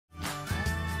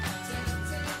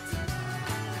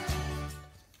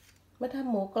มาท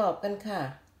ำหมูกรอบกันค่ะ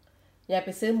ยายไป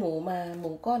ซื้อหมูมาห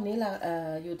มูก้อนนี้ละ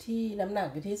อยู่ที่น้ำหนัก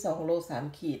อยู่ที่2 โล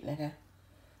 3 ขีดนะคะ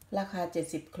ราคา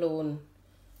70 โครน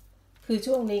คือ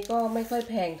ช่วงนี้ก็ไม่ค่อย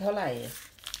แพงเท่าไหร่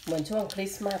เหมือนช่วงคริ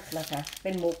สต์มาสนะคะเป็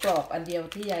นหมูกรอบอันเดียว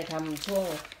ที่ยายทำช่วง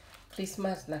คริสต์ม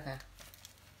าสนะคะ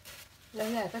แล้ว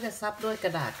ยายก็จะซับด้วยกร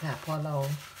ะดาษค่ะพอเรา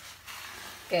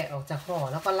แกะออกจากห่อ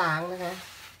แล้วก็ล้างนะคะ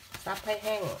ซับให้แ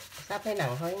ห้งซับให้หนั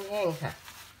งเขาแห้งๆค่ะ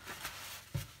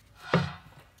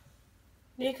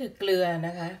นี่คือเกลือน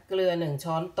ะคะเกลือ1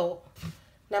 ช้อนโต๊ะ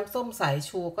น้ำส้มสาย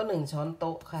ชูก็1 ช้อนโ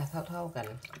ต๊ะค่ะเท่ากัน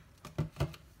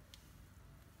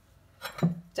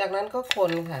จากนั้นก็ค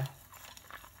นค่ะ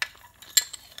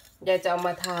ยายจะเอาม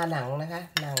าทาหนังนะคะ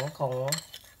หนังของ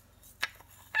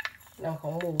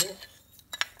หมู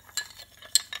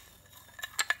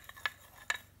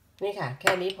นี่ค่ะแ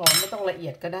ค่นี้พอไม่ต้องละเอี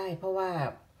ยดก็ได้เพราะว่า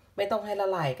ไม่ต้องให้ละ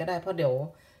ลายก็ได้เพราะเดี๋ยว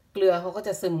เกลือเขาก็จ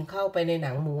ะซึมเข้าไปในห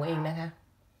นังหมูเองนะคะ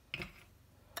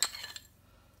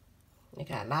นี่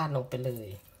ค่ะราดลงไปเลย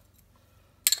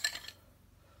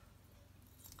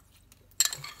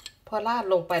พอราด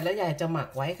ลงไปแล้วยายจะหมัก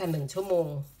ไว้ค่ะ1 ชั่วโมง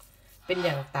เป็นอ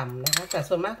ย่างต่ำนะคะแต่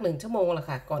ส่วนมาก1 ชั่วโมงแหละ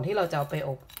ค่ะก่อนที่เราจะเอาไปอ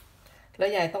บแล้ว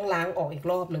ยายต้องล้างออกอีก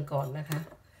รอบหนึ่งก่อนนะคะ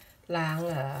ล้าง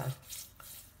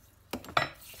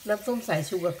น้ำส้มสาย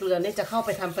ชูกับเกลือนี่จะเข้าไป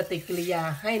ทำปฏิกิริยา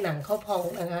ให้หนังเขาพอง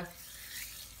นะคะ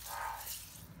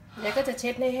ยายก็จะเช็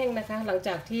ดให้แห้งนะคะหลังจ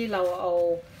ากที่เราเอา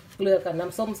เกลือกับน้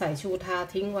ำส้มสายชูทา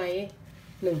ทิ้งไว้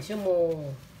1 ชั่วโมง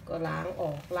ก็ล้างอ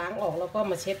อกแล้วก็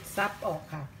มาเช็ดซับออก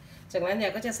ค่ะจากนั้นยา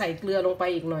ยก็จะใส่เกลือลงไป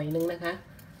อีกหน่อยนึงนะคะ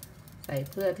ใส่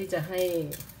เพื่อที่จะให้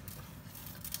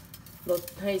รส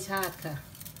ให้ชาติค่ะ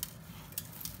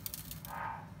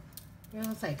แล้ว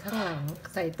ใส่ข้างหลัง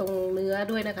ใส่ตรงเนื้อ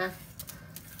ด้วยนะคะ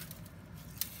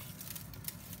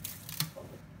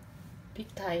พริก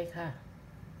ไทยค่ะ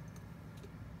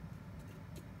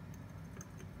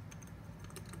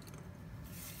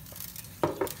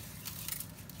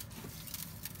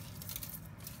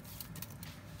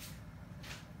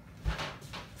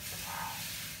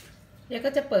ยาย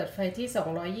ก็จะเปิดไฟที่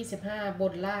225บ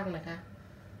นล่างนะคะ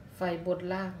ไฟบน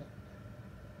ล่าง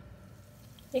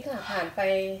นี่ค่ะผ่านไป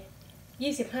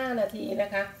25 นาทีนะ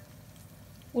คะ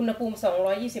อุณหภูมิ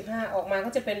225ออกมาก็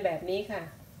จะเป็นแบบนี้ค่ะ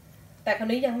แต่คราว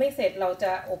นี้ยังไม่เสร็จเราจ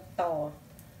ะอบต่อ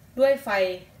ด้วยไฟ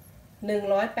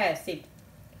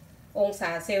180 องศา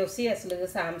เซลเซียสหรือ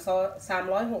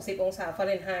360 องศาฟาเ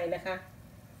รนไฮต์นะคะ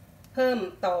เพิ่ม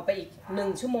ต่อไปอีก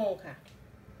1 ชั่วโมงค่ะ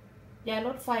ยายล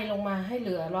ดไฟลงมาให้เห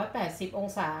ลือ180 อง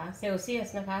ศาเซลเซียส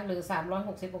นะคะหรือ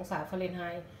360 องศาฟาเรนไฮ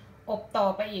ต์อบต่อ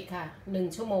ไปอีกค่ะ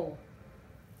1 ชั่วโมง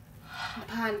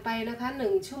ผ่านไปนะคะ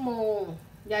1 ชั่วโมง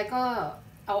ยายก็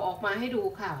เอาออกมาให้ดู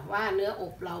ค่ะว่าเนื้ออ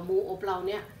บเราหมูอบเรา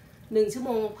เนี่ย1 ชั่วโ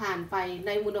มงผ่านไปใ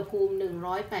นอุณหภูมิ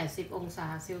180 องศา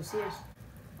เซลเซียส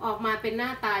ออกมาเป็นหน้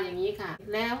าตาอย่างนี้ค่ะ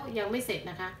แล้วยังไม่เสร็จ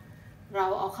นะคะเรา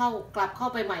เอากลับเข้า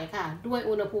ไปใหม่ค่ะด้วย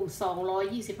อุณหภูมิ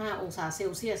225 องศาเซ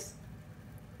ลเซียส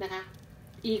นะคะ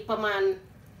อีกประมาณ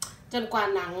จนกว่า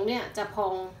หนังเนี่ยจะพอ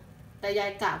งแต่ยา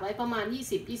ยกะไว้ประมาณ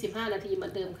20-25 นาทีเหมื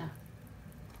อนเดิมค่ะ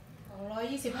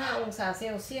225 องศาเซ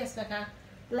ลเซียสนะคะ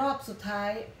รอบสุดท้า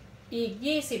ยอีก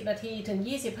20 นาทีถึง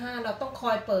25เราต้องค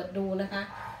อยเปิดดูนะคะ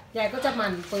ยายก็จะห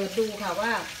มั่นเปิดดูค่ะว่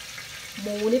าห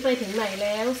มูนี่ไปถึงไหนแ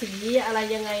ล้วสีอะไร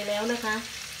ยังไงแล้วนะคะ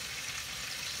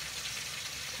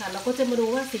ค่ะเราก็จะมาดู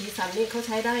ว่าสีสันนี่เขาใ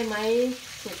ช้ได้ไหม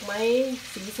สุกไหม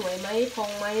สีสวยไหมพอง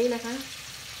ไหมนะคะ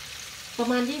ประ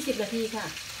มาณ20 นาทีค่ะ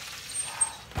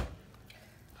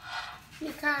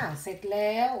นี่ค่ะเสร็จแ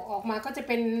ล้วออกมาก็จะเ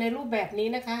ป็นในรูปแบบนี้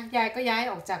นะคะยายก็ย้าย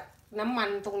ออกจากน้ำมัน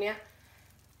ตรงเนี้ย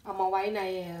เอามาไว้ใน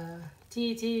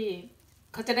ที่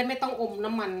เขาจะได้ไม่ต้องอม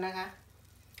น้ำมันนะคะ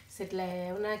เสร็จแล้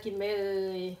วน่ากินไหมเอ่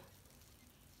ย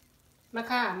มา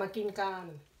ค่ะมากินกัน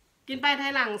กินไปไท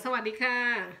ยหลังสวัสดีค่ะ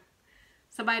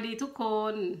สบายดีทุกค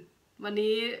นวัน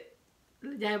นี้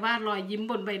ยายวาดรอยยิ้ม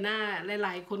บนใบหน้าหล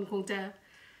ายๆคนคงจะ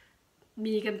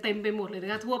มีกันเต็มไปหมดเลยน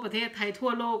ะคะทั่วประเทศไทยทั่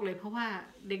วโลกเลยเพราะว่า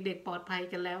เด็กๆปลอดภัย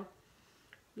กันแล้ว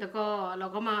แล้วก็เรา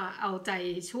ก็มาเอาใจ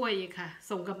ช่วยค่ะ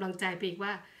ส่งกำลังใจไปอีกว่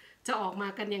าจะออกมา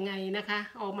กันยังไงนะคะ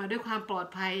ออกมาด้วยความปลอด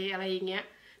ภัยอะไรอย่างเงี้ย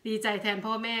ดีใจแทน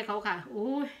พ่อแม่เขาค่ะโอ้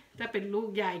ยถ้าเป็นลูก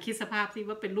ยายคิดสภาพสิ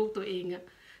ว่าเป็นลูกตัวเองอะ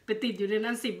ไปติดอยู่ใน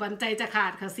นั้น10 วันใจจะขา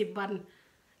ดค่ะ10 วัน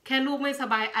แค่ลูกไม่ส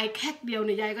บายไอแค่เดียวเ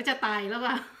นี่ยยายก็จะตายแล้ว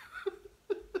ค่ะ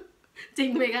จริง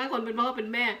ไหมคะคนเป็นพ่อเป็น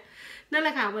แม่นั่นแหล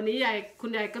ะค่ะวันนี้คุ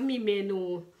ณยายก็มีเมนู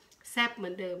แซ่บเหมื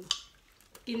อนเดิม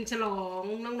กินฉลอง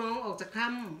น้องๆออกจากถ้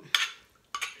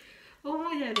ำโอ้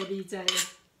ยายดีใจ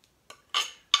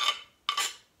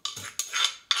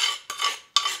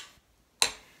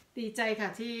ดีใจค่ะ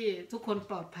ที่ทุกคน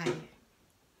ปลอดภัย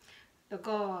แล้ว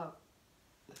ก็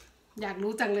อยาก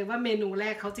รู้จังเลยว่าเมนูแร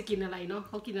กเขาจะกินอะไรเนาะเ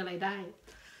ขากินอะไรได้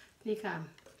นี่ค่ะ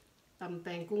ตำแต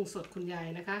งกุ้งสดคุณยาย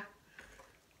นะคะ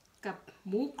กับ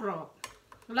หมูกรอบ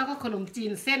แล้วก็ขนมจี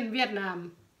นเส้นเวียดนาม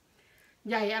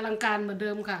ใหญ่อลังการเหมือนเดิ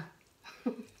มค่ะ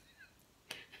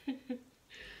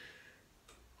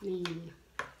นี่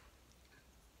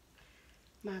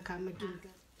มาค่ะมากิน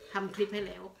กันทำคลิปให้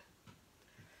แล้ว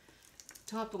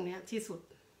ชอบตรงเนี้ยที่สุด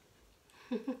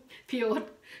พี่โอ๊ต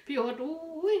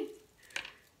อุ้ย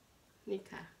นี่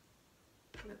ค่ะ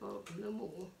แล้วก็เนื้อหมู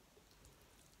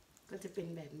ก็จะเป็น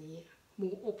แบบนี้หมู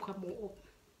อบค่ะหมูอบ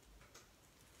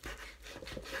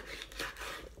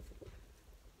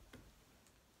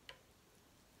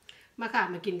มาค่ะ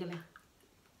มากินกันเลย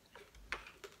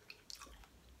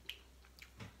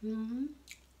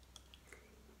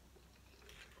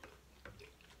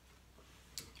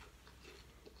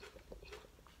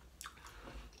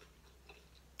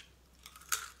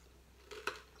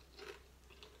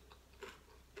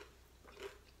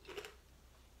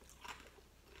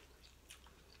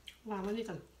วางไว้นี่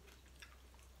ก่อน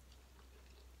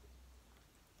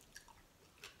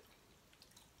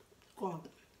กรอบ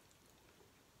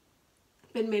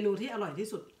เป็นเมนูที่อร่อยที่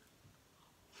สุด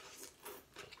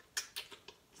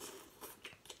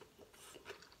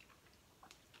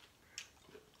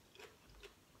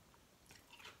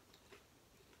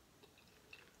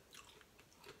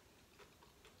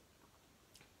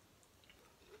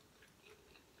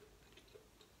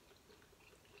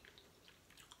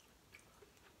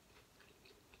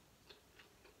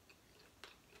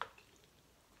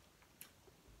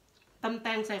ตำแต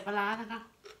งใส่ปลาร้านะคะ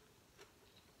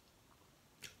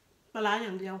ปลาร้าอย่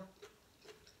างเดียว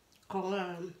ของ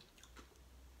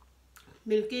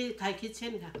มิลกี้ไทยคิทเช่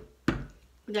นค่ะ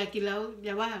ยายกินแล้วย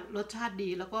ายว่ารสชาติดี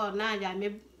แล้วก็หน้ายายไม่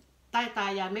ใต้ตา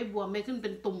ยายไม่บวมไม่ขึ้นเป็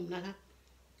นตุ่มนะคะ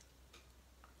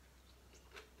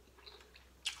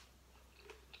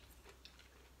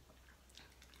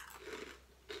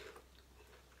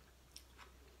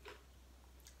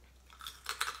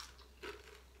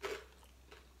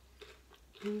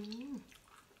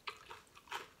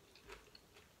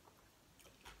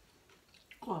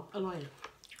กรอบอร่อย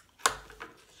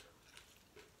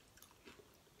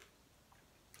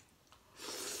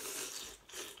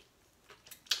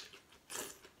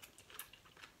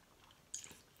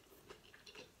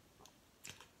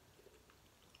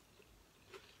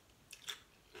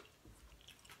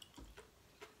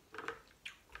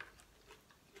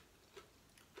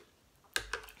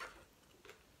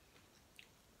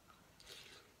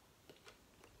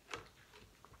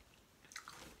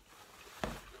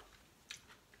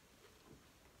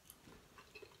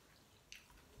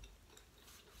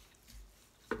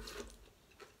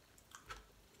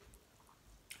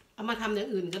เอามาทำอย่าง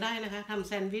อื่นก็ได้นะคะทำแ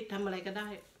ซนด์วิชทำอะไรก็ได้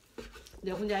เ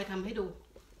ดี๋ยวคุณยายทำให้ดู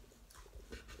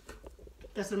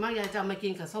แต่ส่วนมากยายจะเอามากิ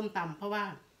นกับส้มตำเพราะว่า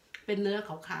เป็นเนื้อข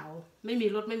าวๆไม่มี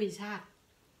รสไม่มีชาติ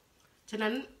ฉะนั้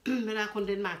น เวลาคนเ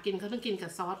ดนมาร์กกินเขาต้องกินกั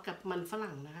บซอสกับมันฝ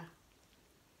รั่งนะคะ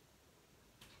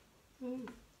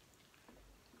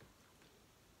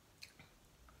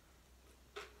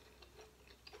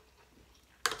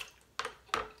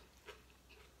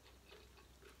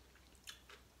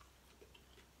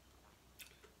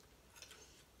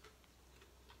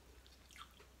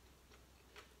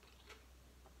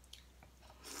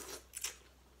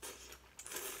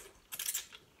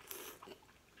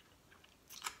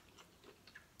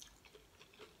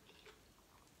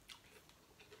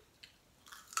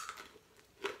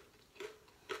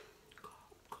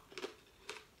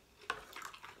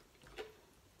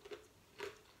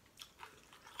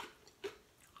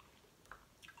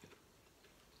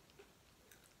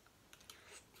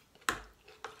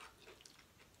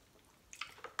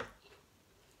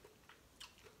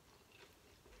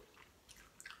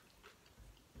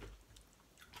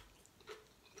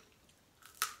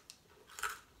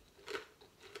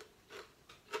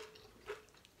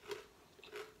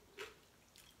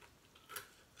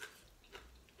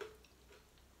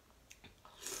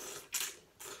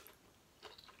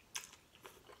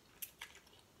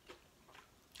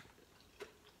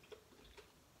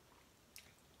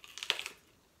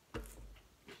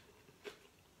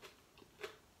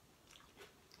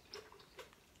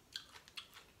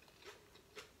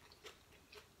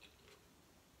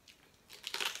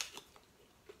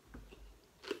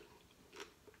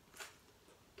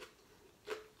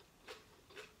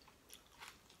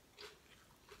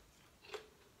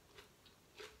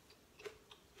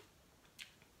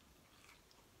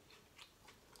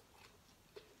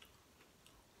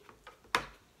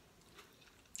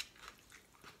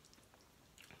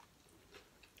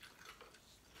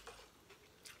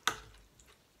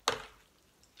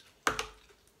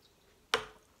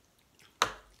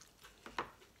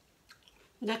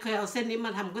ยายเคยเอาเส้นนี้ม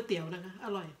าทำก๋วยเตี๋ยวนะคะอ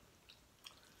ร่อย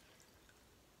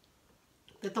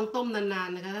แต่ต้องต้มนาน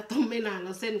ๆนะคะถ้าต้มไม่นานแ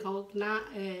ล้วเส้นเขา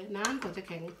นานกว่าจะแ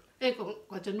ข็ง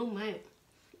กว่าจะนุ่มให้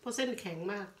เพราะเส้นแข็ง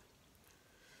มาก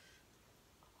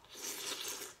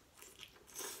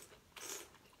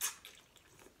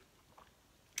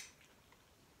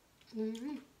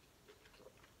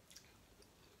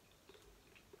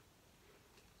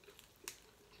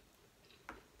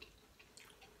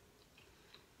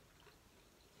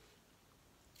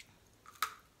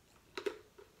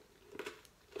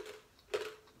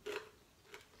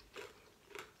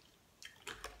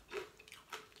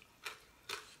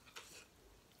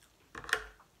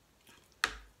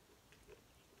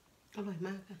อร่อยม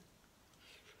ากค่ะ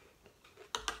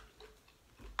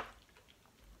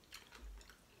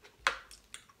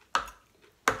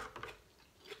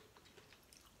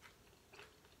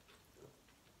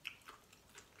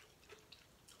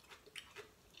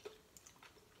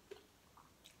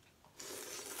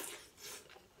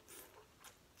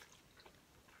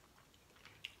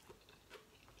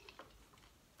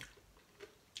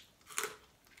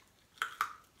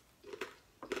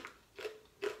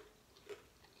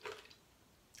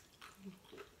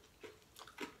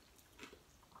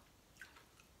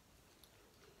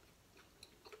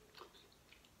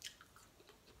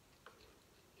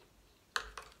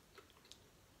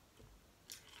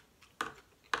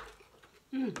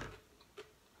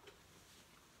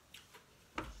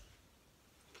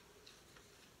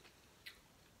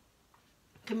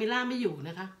คามิล่าไม่อยู่น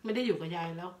ะคะไม่ได้อยู่กับยาย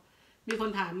แล้วมีคน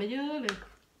ถามมาเยอะเลย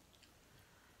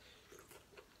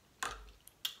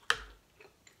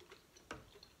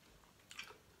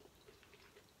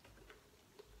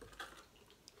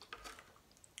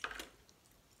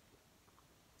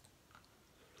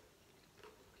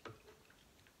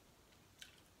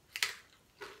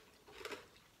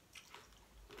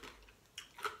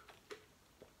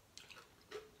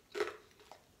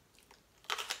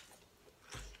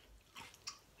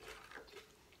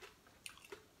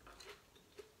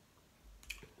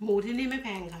หมูที่นี่ไม่แพ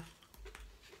งค่ะ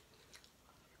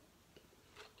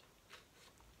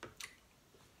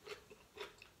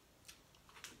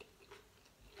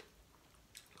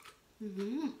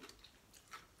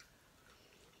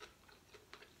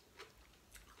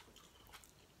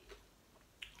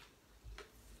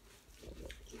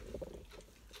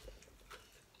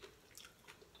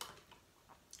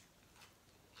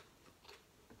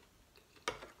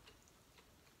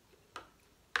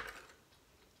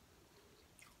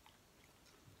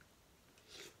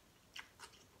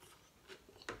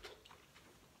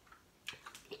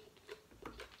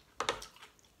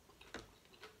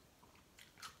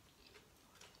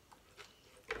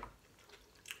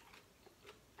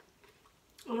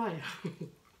อร่อย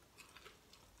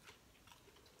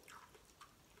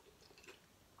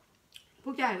พ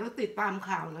วกใหญ่ก็ติดตาม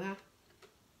ข่าวนะคะ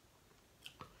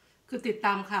คือติดต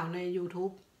ามข่าวใน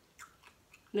YouTube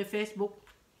ใน Facebook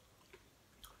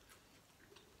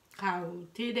ข่าว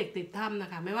ที่เด็กติดถ้ำนะ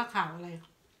คะไม่ว่าข่าวอะไร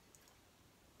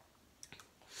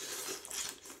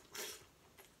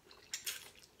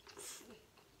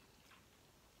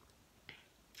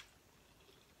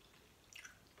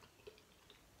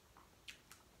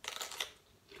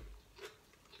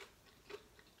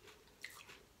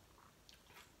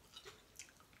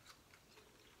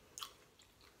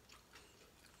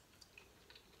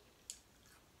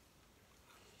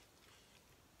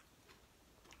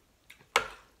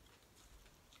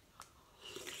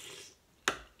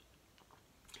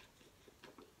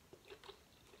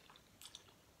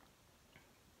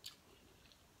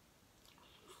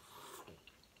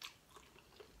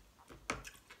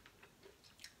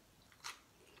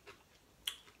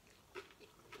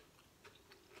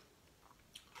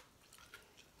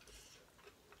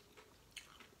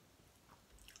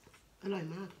อร่อย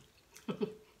มาก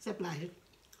แซ่บหลาย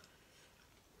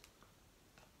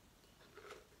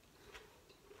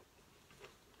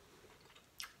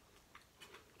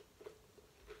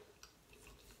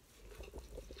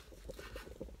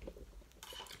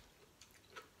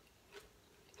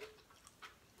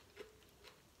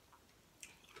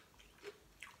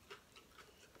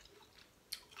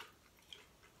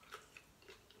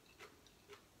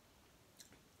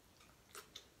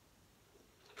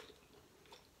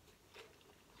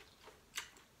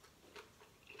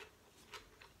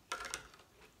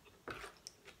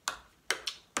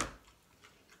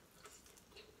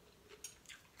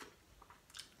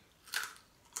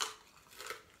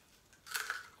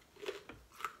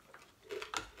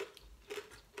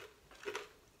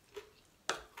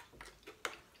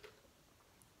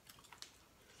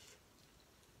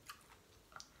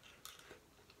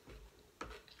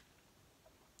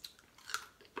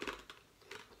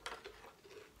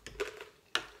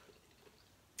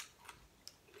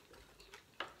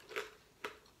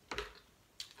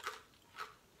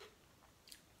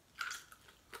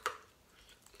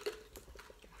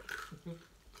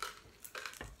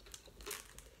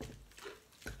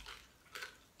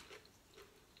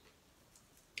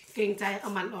กรงใจเอ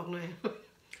ามันออกหน่อย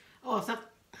ออกสัก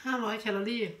500 แคลอ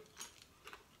รี่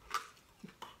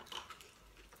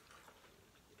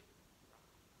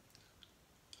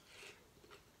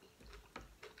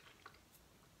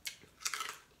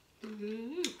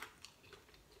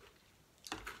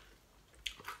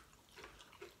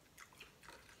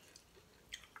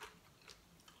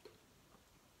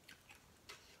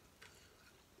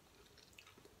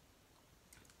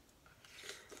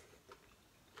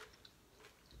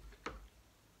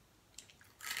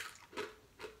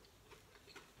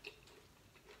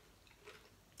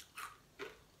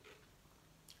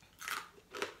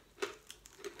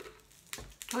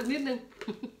ทอดนิดนึง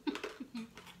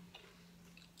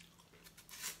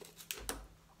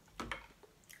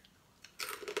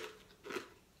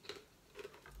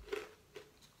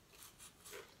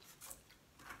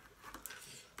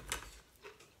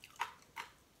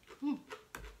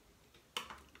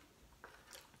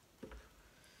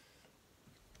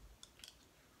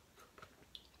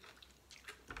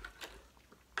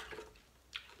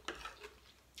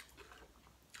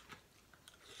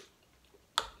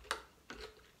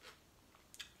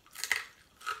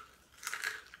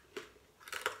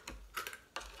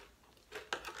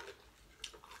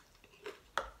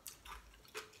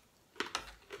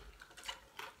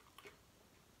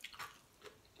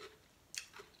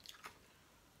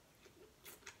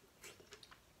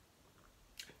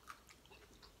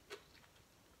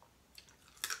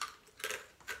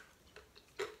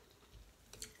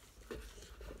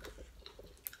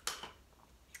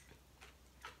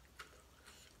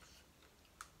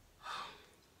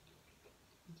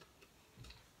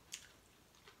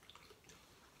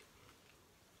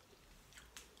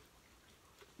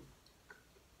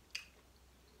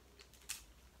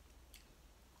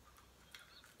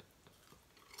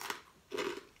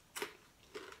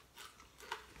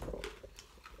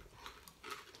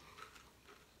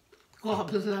กรอบ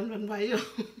จนน้ำมันไว้อยู่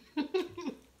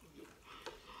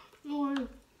โอ้ย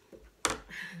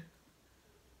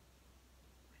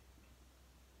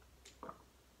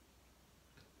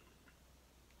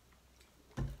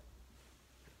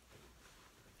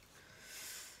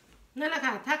นั่นแหละ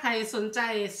ค่ะถ้าใครสนใจ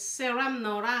เซรั่มโน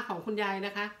ราของคุณยายน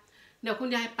ะคะเดี๋ยวคุณ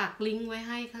ยายปักลิงก์ไว้ใ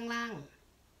ห้ข้างล่าง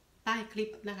ใต้คลิป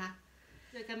นะคะ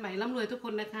เจอกันใหม่ร่ำรวยทุกค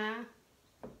นนะคะ